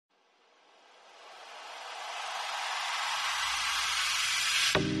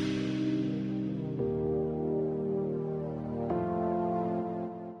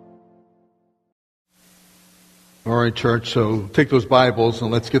All right, church, so take those Bibles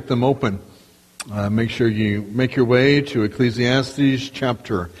and let's get them open. Make sure you make your way to Ecclesiastes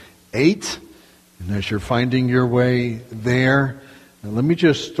chapter 8. And as you're finding your way there, let me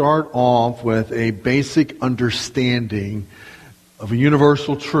just start off with a basic understanding of a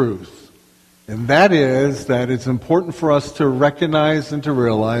universal truth. And that is that it's important for us to recognize and to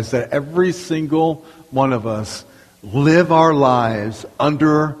realize that every single one of us live our lives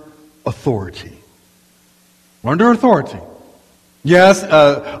under authority. We're under authority. Yes,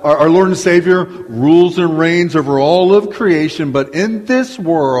 our Lord and Savior rules and reigns over all of creation, but in this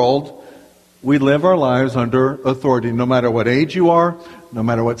world, we live our lives under authority. No matter what age you are, no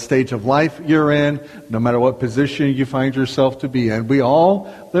matter what stage of life you're in, no matter what position you find yourself to be in, we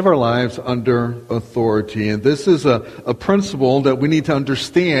all live our lives under authority. And this is a principle that we need to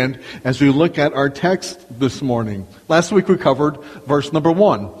understand as we look at our text this morning. Last week we covered verse number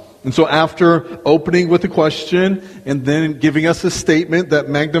 1. And so after opening with a question and then giving us a statement that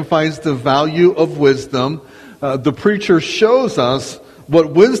magnifies the value of wisdom, the preacher shows us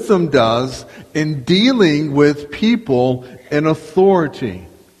what wisdom does in dealing with people in authority.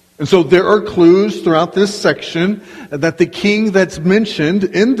 And so there are clues throughout this section that the king that's mentioned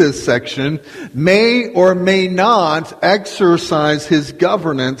in this section may or may not exercise his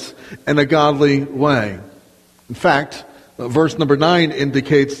governance in a godly way. In fact, verse number 9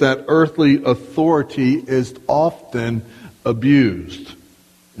 indicates that earthly authority is often abused.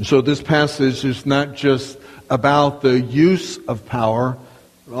 And so this passage is not just about the use of power,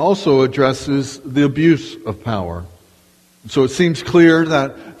 it also addresses the abuse of power. So it seems clear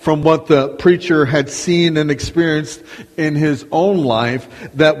that from what the preacher had seen and experienced in his own life,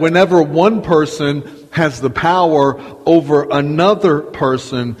 that whenever one person has the power over another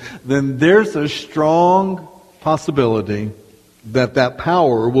person, then there's a strong possibility that that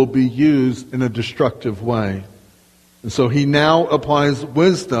power will be used in a destructive way. And so he now applies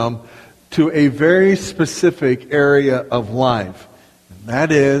wisdom to a very specific area of life. And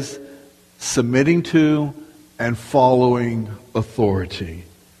that is submitting to and following authority.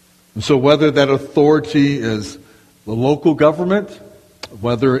 And so whether that authority is the local government,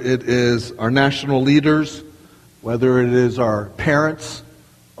 whether it is our national leaders, whether it is our parents,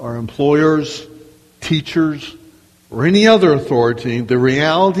 our employers, teachers, or any other authority, the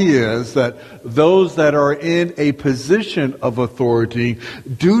reality is that those that are in a position of authority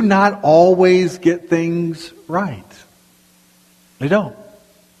do not always get things right. They don't.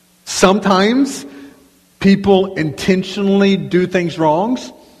 Sometimes people intentionally do things wrong.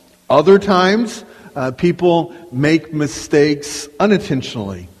 Other times people make mistakes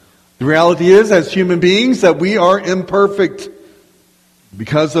unintentionally. The reality is, as human beings, that we are imperfect.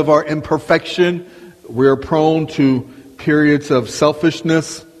 Because of our imperfection, we are prone to periods of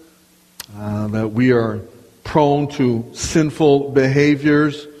selfishness, that we are prone to sinful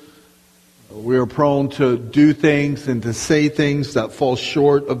behaviors. We are prone to do things and to say things that fall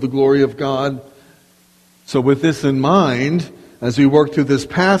short of the glory of God. So with this in mind, as we work through this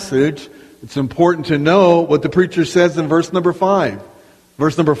passage, it's important to know what the preacher says in verse number 5.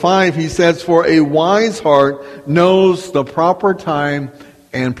 Verse number 5, he says, "For a wise heart knows the proper time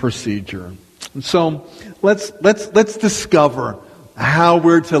and procedure." And so let's discover how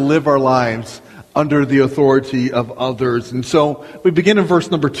we're to live our lives under the authority of others. And so we begin in verse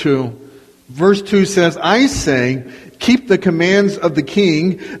number 2. Verse 2 says, "I say, keep the commands of the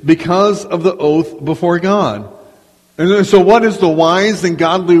king because of the oath before God." And so what is the wise and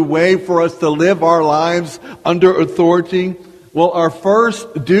godly way for us to live our lives under authority? Well, our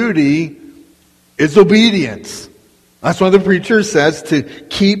first duty is obedience. That's why the preacher says to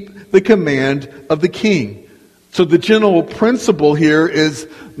keep the command of the king. So the general principle here is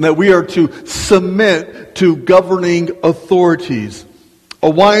that we are to submit to governing authorities. A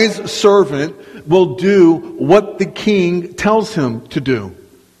wise servant will do what the king tells him to do.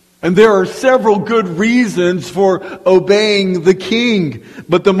 And there are several good reasons for obeying the king.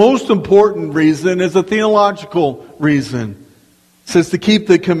 But the most important reason is a theological reason. It says to keep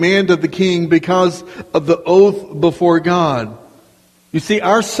the command of the king because of the oath before God. You see,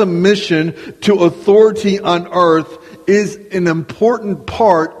 our submission to authority on earth is an important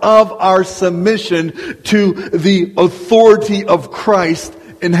part of our submission to the authority of Christ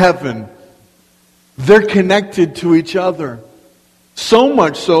in heaven. They're connected to each other. So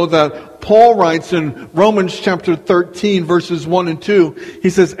much so that Paul writes in Romans chapter 13, verses 1 and 2, he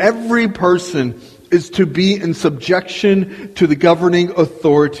says, every person is to be in subjection to the governing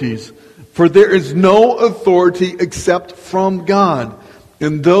authorities. For there is no authority except from God,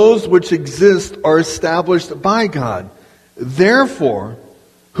 and those which exist are established by God. Therefore,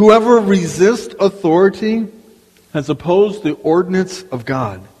 whoever resists authority has opposed the ordinance of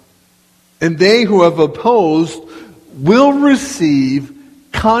God. And they who have opposed will receive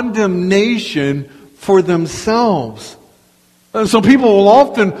condemnation for themselves. And so people will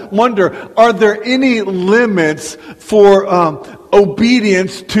often wonder, are there any limits for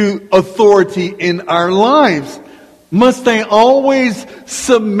obedience to authority in our lives? Must they always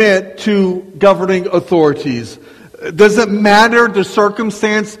submit to governing authorities? Does it matter the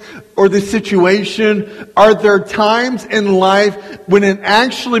circumstance or the situation? Are there times in life when it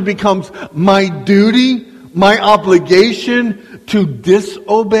actually becomes my duty, my obligation to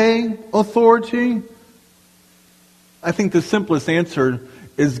disobey authority? I think the simplest answer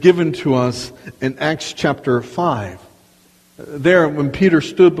is given to us in Acts chapter 5. There, when Peter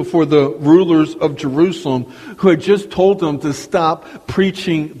stood before the rulers of Jerusalem, who had just told them to stop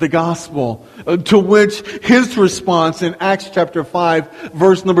preaching the gospel, to which his response in Acts chapter 5,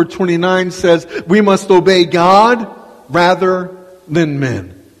 verse number 29 says, we must obey God rather than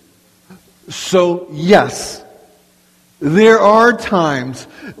men. So, yes, there are times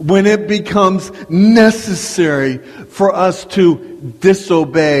when it becomes necessary for us to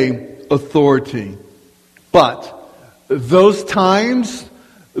disobey authority. But those times,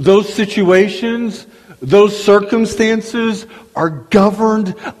 those situations, those circumstances are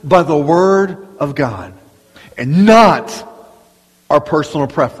governed by the Word of God and not our personal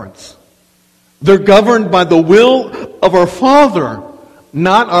preference. They're governed by the will of our Father,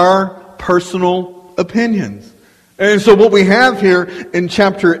 not our personal opinions. And so what we have here in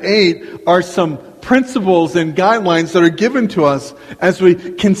chapter 8 are some principles and guidelines that are given to us as we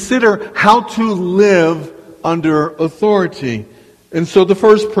consider how to live under authority. And so the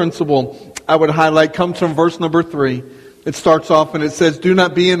first principle I would highlight comes from verse number 3. It starts off and it says, do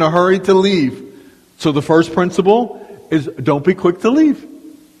not be in a hurry to leave. So the first principle is don't be quick to leave.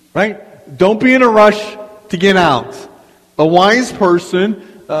 Right? Don't be in a rush to get out. A wise person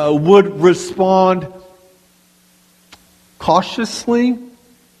would respond cautiously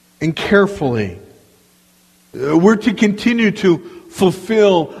and carefully. We're to continue to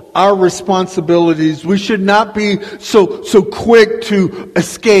fulfill our responsibilities. We should not be so quick to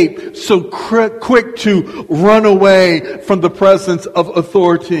escape, so quick to run away from the presence of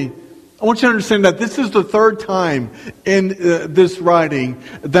authority. I want you to understand that this is the third time in this writing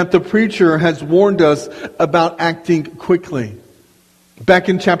that the preacher has warned us about acting quickly. Back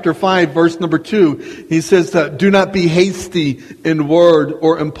in chapter 5, verse number 2, he says, do not be hasty in word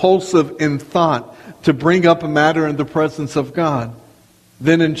or impulsive in thought to bring up a matter in the presence of God.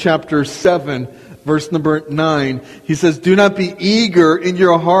 Then in chapter 7, verse number 9, he says, do not be eager in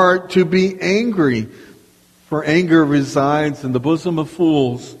your heart to be angry, for anger resides in the bosom of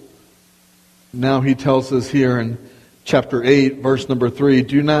fools. Now he tells us here in chapter 8, verse number 3,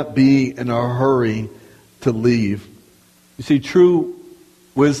 do not be in a hurry to leave. You see, true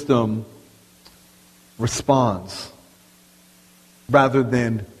wisdom responds rather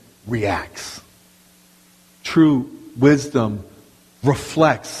than reacts. True wisdom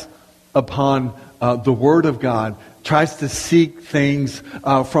reflects upon the Word of God, tries to seek things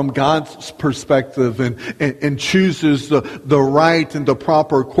from God's perspective and chooses the right and the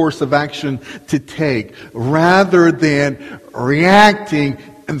proper course of action to take, rather than reacting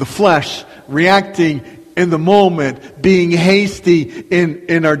in the flesh, reacting in the moment, being hasty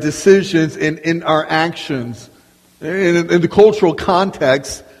in our decisions and in our actions. In the cultural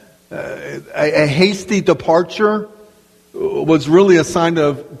context, a hasty departure was really a sign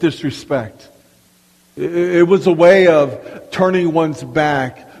of disrespect. It was a way of turning one's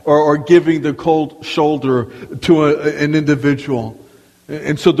back or giving the cold shoulder to an individual.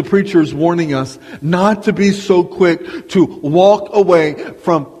 And so the preacher is warning us not to be so quick to walk away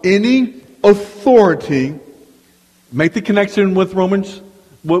from any authority. Make the connection with Romans,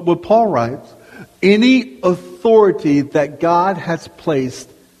 what Paul writes. Any authority that God has placed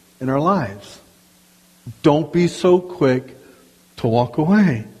in our lives. Don't be so quick to walk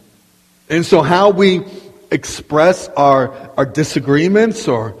away. And so how we express our disagreements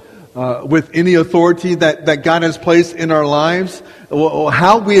or with any authority that God has placed in our lives,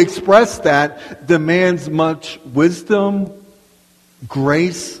 how we express that demands much wisdom,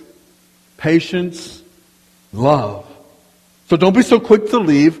 grace, patience, love. So don't be so quick to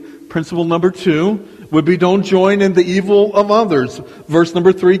leave. Principle number 2 would be don't join in the evil of others. Verse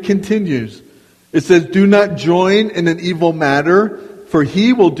number 3 continues. It says, do not join in an evil matter, for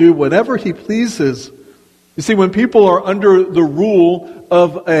he will do whatever he pleases. You see, when people are under the rule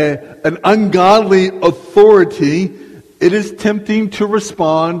of an ungodly authority, it is tempting to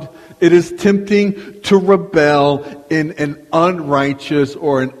respond. It is tempting to rebel in an unrighteous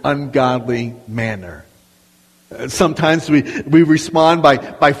or an ungodly manner. Sometimes we respond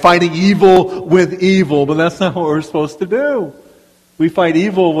by fighting evil with evil, but that's not what we're supposed to do. We fight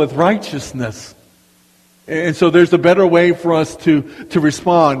evil with righteousness. And so there's a better way for us to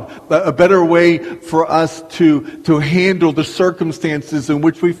respond, a better way for us to handle the circumstances in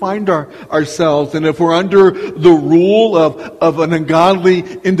which we find ourselves. And if we're under the rule of an ungodly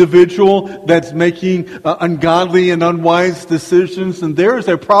individual that's making ungodly and unwise decisions, then there is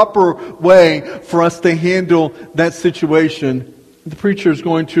a proper way for us to handle that situation. The preacher is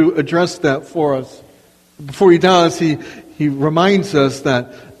going to address that for us. Before he does, he reminds us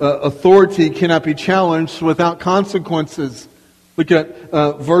that authority cannot be challenged without consequences. Look at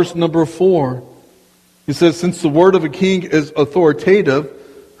verse number 4. He says, since the word of a king is authoritative,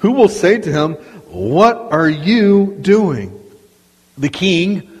 who will say to him, what are you doing? The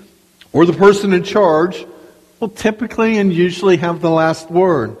king or the person in charge will typically and usually have the last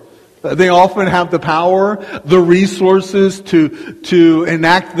word. They often have the power, the resources to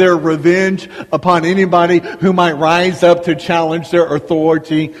enact their revenge upon anybody who might rise up to challenge their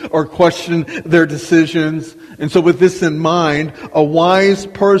authority or question their decisions. And so with this in mind, a wise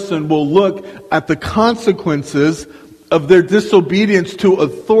person will look at the consequences of their disobedience to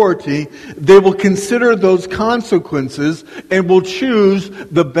authority. They will consider those consequences and will choose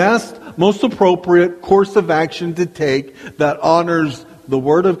the best, most appropriate course of action to take that honors the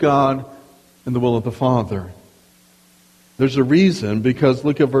Word of God and the will of the Father. There's a reason, because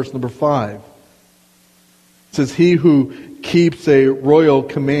look at verse number 5. It says, he who keeps a royal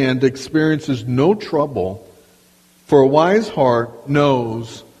command experiences no trouble, for a wise heart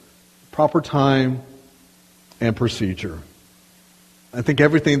knows proper time and procedure. I think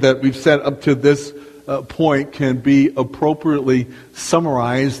everything that we've said up to this point can be appropriately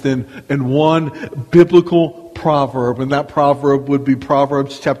summarized in one biblical proverb, and that proverb would be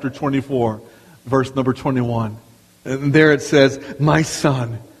Proverbs chapter 24, verse number 21. And there it says, my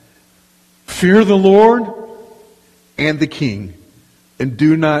son, fear the Lord and the king, and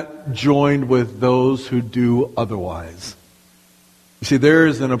do not join with those who do otherwise. You see, there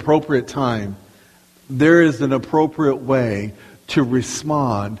is an appropriate time, there is an appropriate way to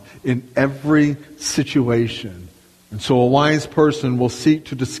respond in every situation. And so a wise person will seek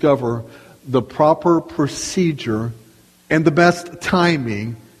to discover the proper procedure and the best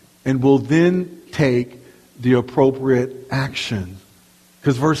timing, and will then take the appropriate action.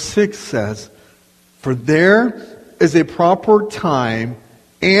 Because verse 6 says, for there is a proper time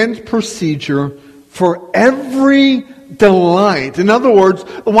and procedure for every delight. In other words,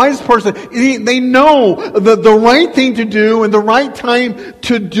 a wise person, they know the right thing to do and the right time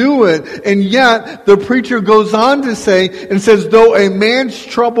to do it. And yet, the preacher goes on to say, and says, though a man's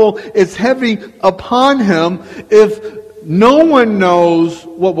trouble is heavy upon him, if no one knows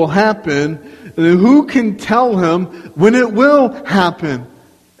what will happen, then who can tell him when it will happen?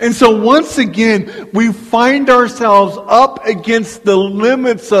 And so once again, we find ourselves up against the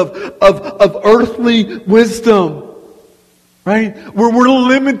limits of earthly wisdom. Right? We're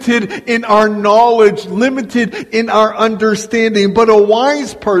limited in our knowledge, limited in our understanding. But a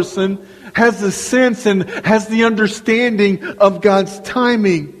wise person has the sense and has the understanding of God's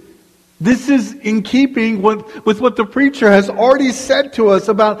timing. This is in keeping with what the preacher has already said to us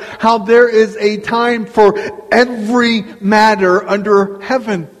about how there is a time for every matter under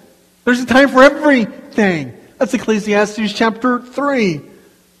heaven. There's a time for everything. That's Ecclesiastes chapter 3.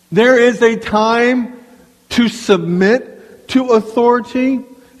 There is a time to submit to authority,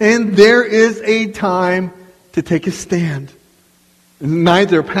 and there is a time to take a stand.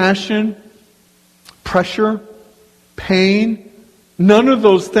 Neither passion, pressure, pain, none of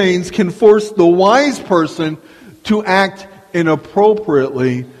those things can force the wise person to act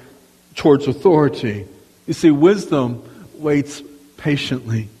inappropriately towards authority. You see, wisdom waits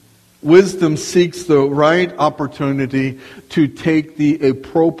patiently. Wisdom seeks the right opportunity to take the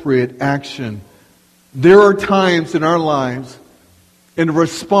appropriate action. There are times in our lives, in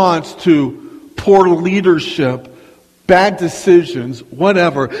response to poor leadership, bad decisions,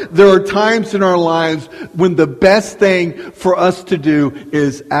 whatever, there are times in our lives when the best thing for us to do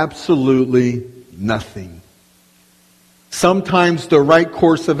is absolutely nothing. Sometimes the right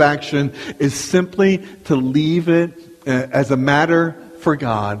course of action is simply to leave it as a matter for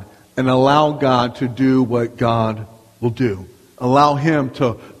God and allow God to do what God will do. Allow Him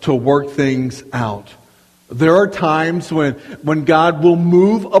to work things out. There are times when God will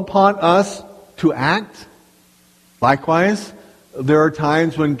move upon us to act. Likewise, there are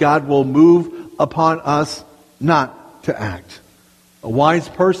times when God will move upon us not to act. A wise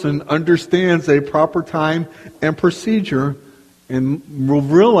person understands a proper time and procedure and will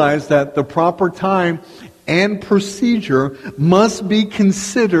realize that the proper time and procedure must be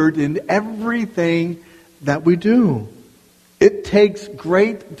considered in everything that we do. It takes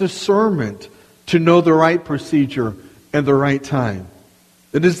great discernment to know the right procedure and the right time.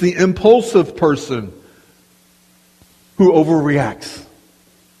 It is the impulsive person who overreacts.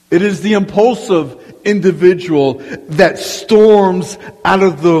 It is the impulsive individual that storms out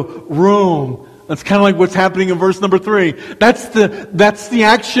of the room. That's kind of like what's happening in verse number 3. That's the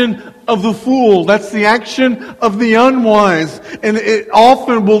action of the fool. That's the action of the unwise. And it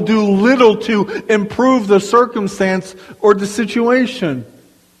often will do little to improve the circumstance or the situation.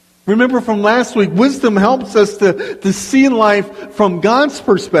 Remember from last week, wisdom helps us to see life from God's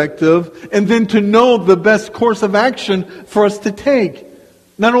perspective and then to know the best course of action for us to take.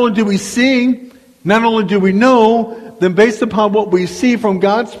 Not only do we see, not only do we know, then based upon what we see from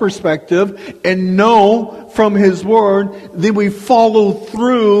God's perspective and know from His Word, then we follow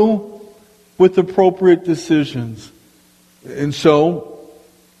through with appropriate decisions. And so,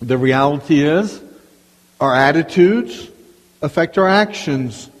 the reality is, our attitudes affect our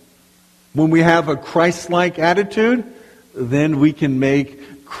actions. When we have a Christ-like attitude, then we can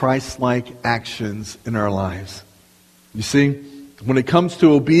make Christ-like actions in our lives. You see, when it comes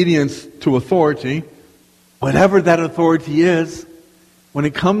to obedience to authority, whatever that authority is, when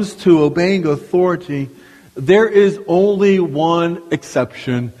it comes to obeying authority, there is only one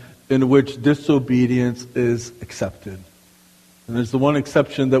exception in which disobedience is accepted. And there's the one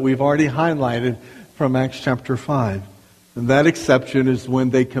exception that we've already highlighted from Acts chapter 5. And that exception is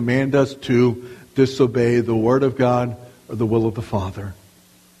when they command us to disobey the Word of God or the will of the Father.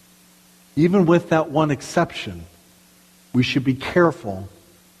 Even with that one exception, we should be careful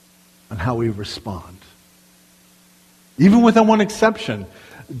on how we respond. Even with that one exception,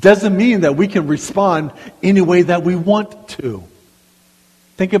 doesn't mean that we can respond any way that we want to.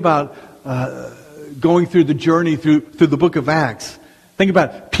 Think about going through the journey through the book of Acts. Think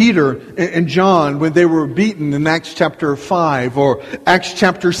about Peter and John when they were beaten in Acts chapter 5, or Acts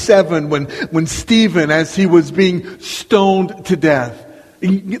chapter 7 when Stephen, as he was being stoned to death.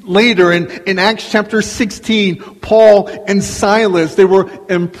 Later in Acts chapter 16, Paul and Silas, they were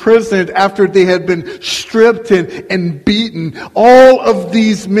imprisoned after they had been stripped and beaten. All of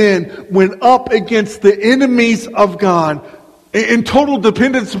these men went up against the enemies of God in total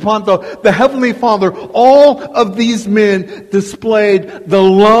dependence upon the Heavenly Father. All of these men displayed the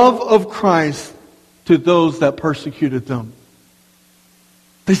love of Christ to those that persecuted them.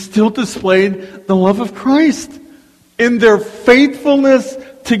 They still displayed the love of Christ. In their faithfulness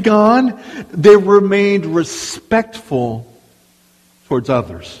to God, they remained respectful towards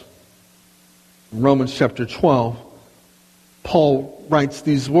others. In Romans chapter 12, Paul writes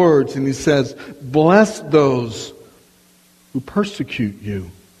these words and he says, "Bless those who persecute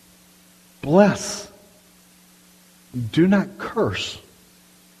you. Bless. Do not curse."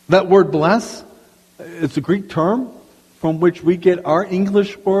 That word bless, it's a Greek term from which we get our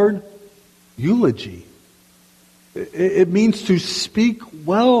English word eulogy. It means to speak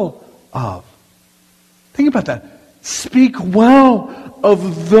well of. Think about that. Speak well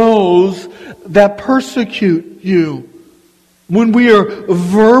of those that persecute you. When we are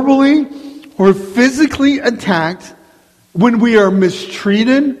verbally or physically attacked, when we are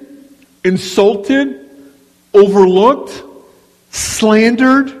mistreated, insulted, overlooked,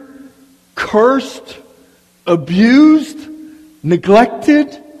 slandered, cursed, abused,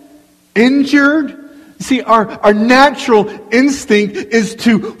 neglected, injured. See, our natural instinct is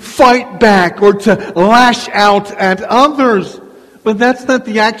to fight back or to lash out at others. But that's not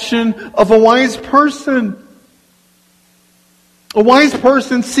the action of a wise person. A wise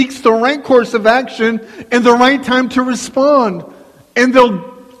person seeks the right course of action and the right time to respond. And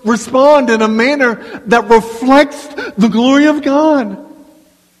they'll respond in a manner that reflects the glory of God.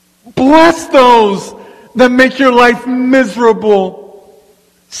 Bless those that make your life miserable.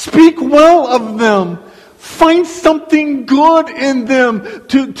 Speak well of them. Find something good in them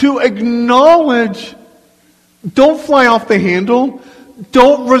to acknowledge. Don't fly off the handle.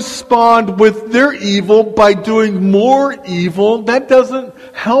 Don't respond with their evil by doing more evil. That doesn't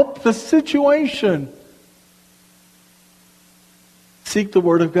help the situation. Seek the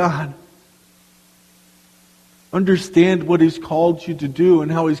Word of God. Understand what He's called you to do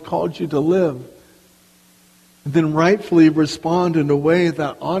and how He's called you to live. And then rightfully respond in a way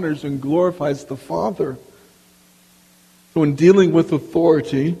that honors and glorifies the Father. So in dealing with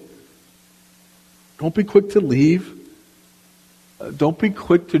authority, don't be quick to leave. Don't be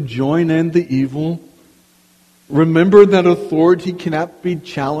quick to join in the evil. Remember that authority cannot be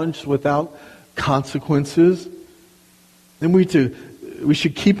challenged without consequences. Then we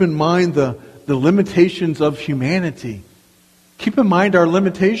should keep in mind the the limitations of humanity. Keep in mind our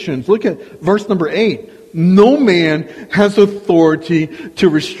limitations. Look at verse number 8. No man has authority to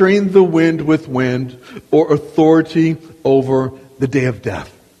restrain the wind with wind or authority over the day of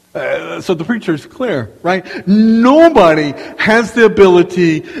death. So the preacher is clear, right? Nobody has the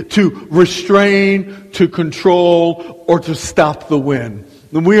ability to restrain, to control, or to stop the wind.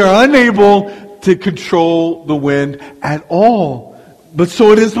 We are unable to control the wind at all. But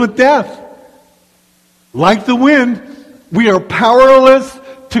so it is with death. Like the wind, we are powerless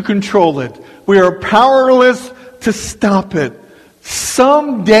to control it. We are powerless to stop it.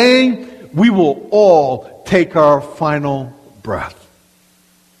 Someday, we will all take our final breath.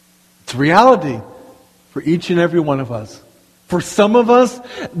 It's reality for each and every one of us. For some of us,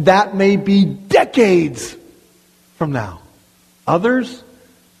 that may be decades from now. Others,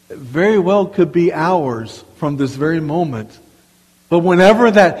 it very well could be hours from this very moment. But whenever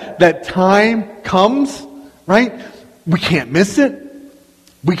that time comes, right, we can't miss it.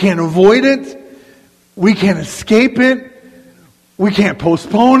 We can't avoid it. We can't escape it. We can't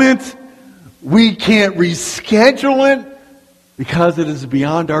postpone it. We can't reschedule it because it is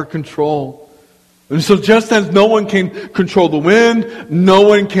beyond our control. And so just as no one can control the wind, no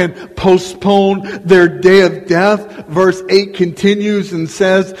one can postpone their day of death, verse 8 continues and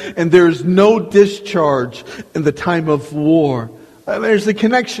says, and there is no discharge in the time of war. There's a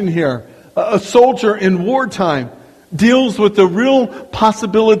connection here. A soldier in wartime deals with the real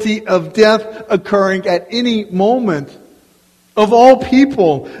possibility of death occurring at any moment. Of all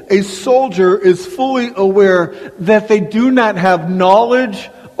people, a soldier is fully aware that they do not have knowledge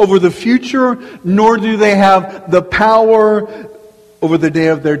over the future, nor do they have the power over the day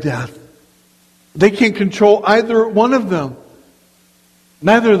of their death. They can't control either one of them.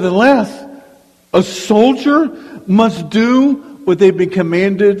 Nevertheless, a soldier must do what they've been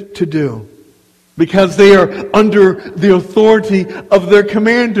commanded to do, because they are under the authority of their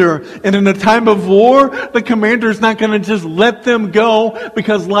commander. And in a time of war, the commander is not going to just let them go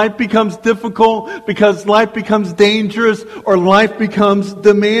because life becomes difficult, because life becomes dangerous, or life becomes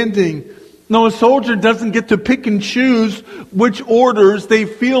demanding. No, a soldier doesn't get to pick and choose which orders they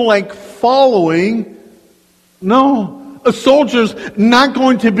feel like following. No, a soldier's not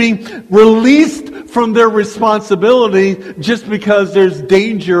going to be released from their responsibility just because there's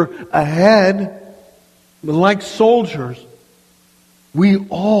danger ahead. But like soldiers, we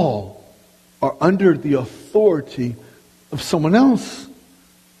all are under the authority of someone else.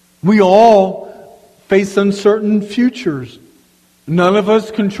 We all face uncertain futures. None of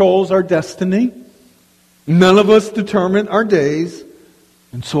us controls our destiny. None of us determine our days.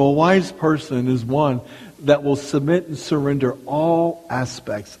 And so a wise person is one that will submit and surrender all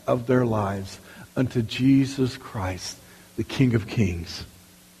aspects of their lives unto Jesus Christ, the King of Kings.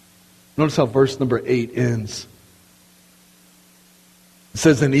 Notice how verse number 8 ends. It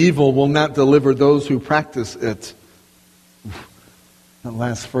says, "And evil will not deliver those who practice it." That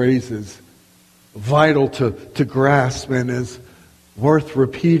last phrase is vital to grasp and is worth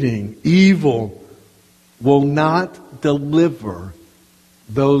repeating. Evil will not deliver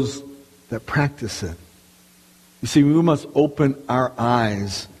those that practice it. You see, we must open our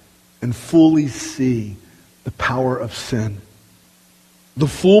eyes and fully see the power of sin. The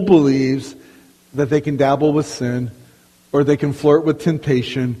fool believes that they can dabble with sin, or they can flirt with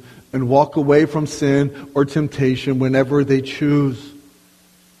temptation and walk away from sin or temptation whenever they choose.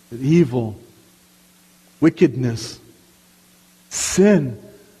 But evil, wickedness, sin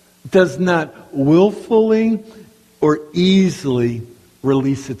does not willfully or easily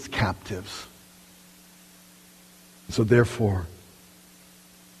release its captives. So therefore,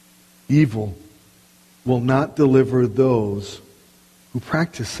 evil will not deliver those who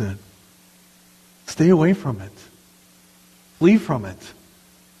practice it. Stay away from it. Flee from it.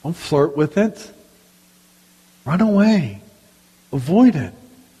 Don't flirt with it. Run away. Avoid it.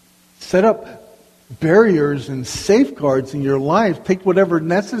 Set up barriers and safeguards in your life. Take whatever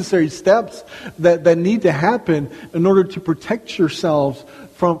necessary steps that need to happen in order to protect yourselves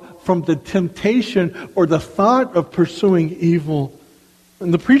from the temptation or the thought of pursuing evil.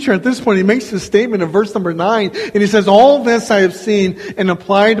 And the preacher at this point, he makes this statement in verse number 9, and he says, "All this I have seen and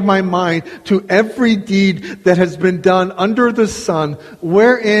applied my mind to every deed that has been done under the sun,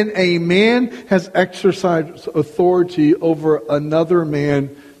 wherein a man has exercised authority over another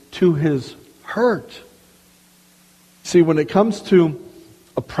man to his hurt." See, when it comes to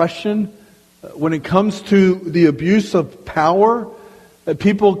oppression, when it comes to the abuse of power,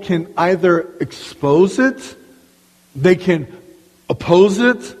 people can either expose it, they can oppose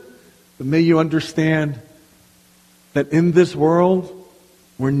it, but may you understand that in this world,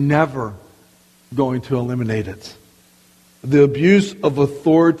 we're never going to eliminate it. The abuse of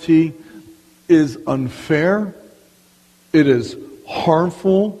authority is unfair. It is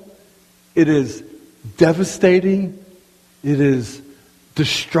harmful. It is devastating. It is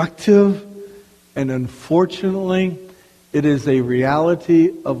destructive. And unfortunately, it is a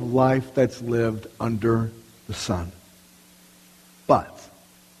reality of life that's lived under the sun. But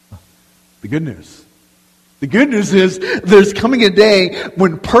the good news. The good news is there's coming a day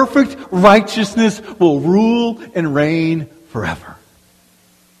when perfect righteousness will rule and reign forever.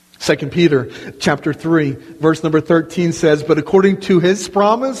 2 Peter chapter 3, verse number 13 says, "But according to His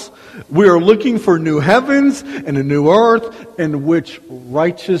promise, we are looking for new heavens and a new earth in which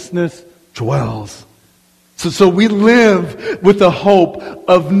righteousness dwells." So we live with the hope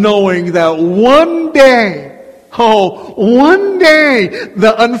of knowing that one day,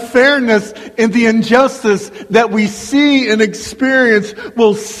 the unfairness and the injustice that we see and experience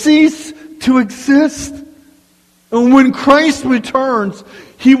will cease to exist. And when Christ returns,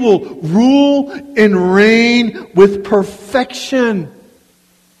 He will rule and reign with perfection.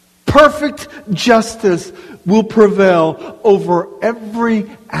 Perfect justice will prevail over every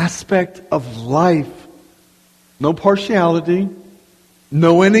aspect of life. No partiality,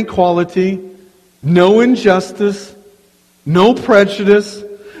 no inequality, no injustice, no prejudice,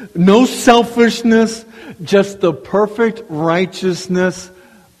 no selfishness, just the perfect righteousness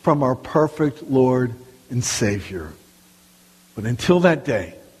from our perfect Lord and Savior. But until that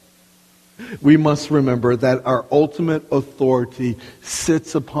day, we must remember that our ultimate authority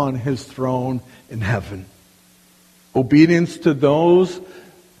sits upon His throne in heaven. Obedience to those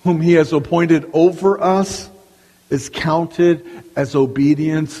whom He has appointed over us is counted as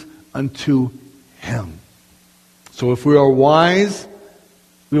obedience unto Him. So if we are wise,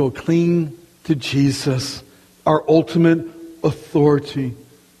 we will cling to Jesus, our ultimate authority.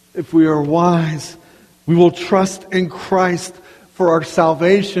 If we are wise, we will trust in Christ for our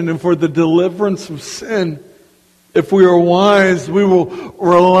salvation and for the deliverance of sin. If we are wise, we will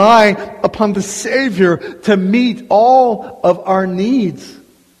rely upon the Savior to meet all of our needs.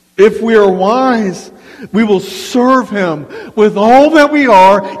 If we are wise, we will serve Him with all that we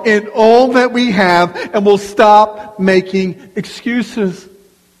are and all that we have, and will stop making excuses.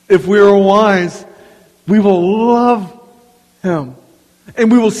 If we are wise, we will love Him. And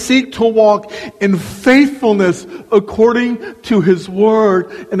we will seek to walk in faithfulness according to His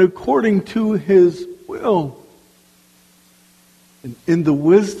Word and according to His will. And in the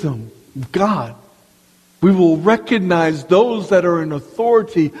wisdom of God, we will recognize those that are in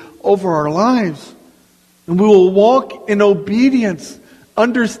authority over our lives. And we will walk in obedience,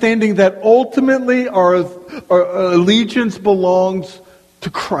 understanding that ultimately our allegiance belongs to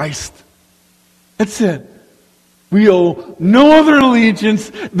Christ. That's it. We owe no other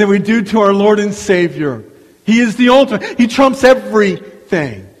allegiance than we do to our Lord and Savior. He is the ultimate. He trumps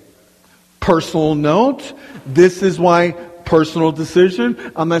everything. Personal note, this is why personal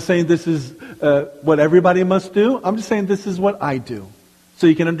decision. I'm not saying this is what everybody must do. I'm just saying this is what I do. So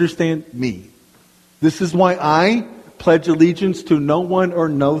you can understand me. This is why I pledge allegiance to no one or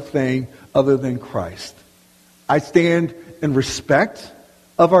no thing other than Christ. I stand in respect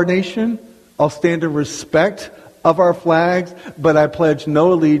of our nation. I'll stand in respect of our flags, but I pledge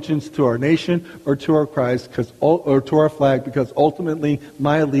no allegiance to our nation or to our Christ or to our flag, because ultimately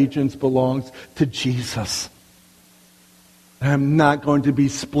my allegiance belongs to Jesus. I'm not going to be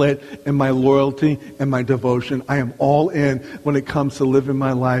split in my loyalty and my devotion. I am all in when it comes to living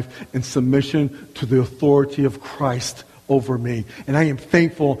my life in submission to the authority of Christ over me. And I am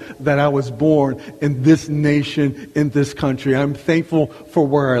thankful that I was born in this nation, in this country. I'm thankful for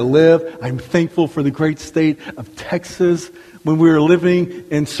where I live. I'm thankful for the great state of Texas. When we were living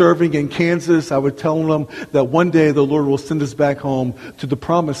and serving in Kansas, I would tell them that one day the Lord will send us back home to the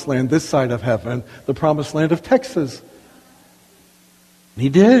promised land, this side of heaven, the promised land of Texas. He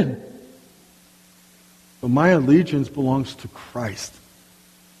did. But my allegiance belongs to Christ.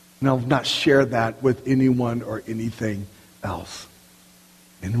 And I'll not share that with anyone or anything else.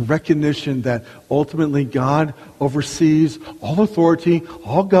 In recognition that ultimately God oversees all authority,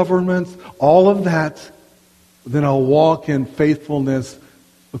 all governments, all of that, then I'll walk in faithfulness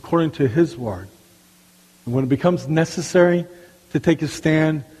according to His Word. And when it becomes necessary to take a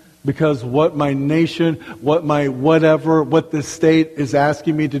stand, because what my nation, what the state is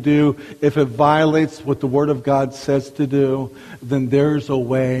asking me to do, if it violates what the Word of God says to do, then there's a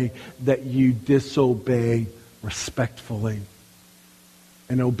way that you disobey respectfully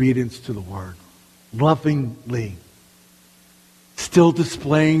in obedience to the Word, lovingly, still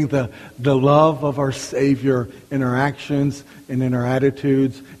displaying the love of our Savior in our actions and in our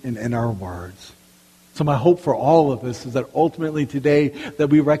attitudes and in our words. So my hope for all of us is that ultimately today that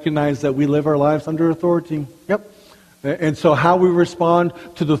we recognize that we live our lives under authority. Yep. And so how we respond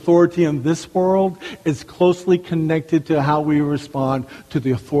to the authority in this world is closely connected to how we respond to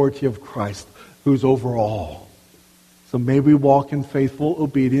the authority of Christ, who's over all. So may we walk in faithful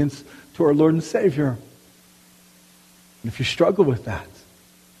obedience to our Lord and Savior. And if you struggle with that,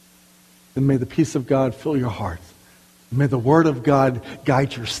 then may the peace of God fill your heart. May the Word of God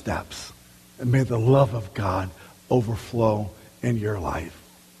guide your steps. And may the love of God overflow in your life.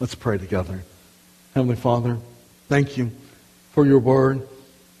 Let's pray together. Heavenly Father, thank you for your Word.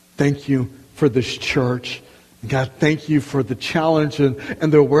 Thank you for this church. God, thank you for the challenge and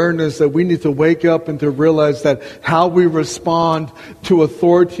the awareness that we need to wake up and to realize that how we respond to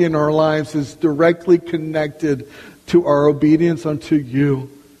authority in our lives is directly connected to our obedience unto you.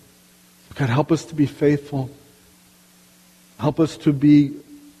 God, help us to be faithful. Help us to be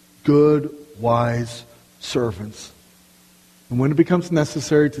good, wise servants. And when it becomes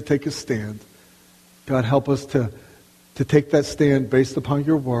necessary to take a stand, God, help us to take that stand based upon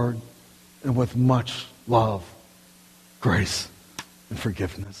your word and with much love, grace, and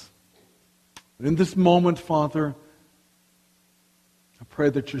forgiveness. And in this moment, Father, I pray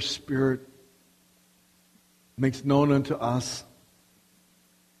that your Spirit makes known unto us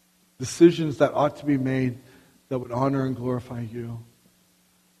decisions that ought to be made that would honor and glorify you.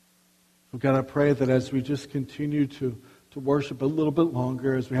 So God, I pray that as we just continue to worship a little bit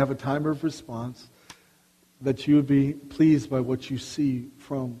longer, as we have a time of response, that you would be pleased by what you see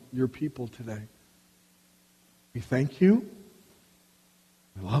from your people today. We thank you.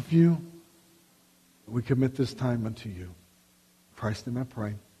 We love you. We commit this time unto you. In Christ's name I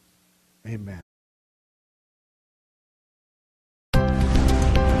pray. Amen.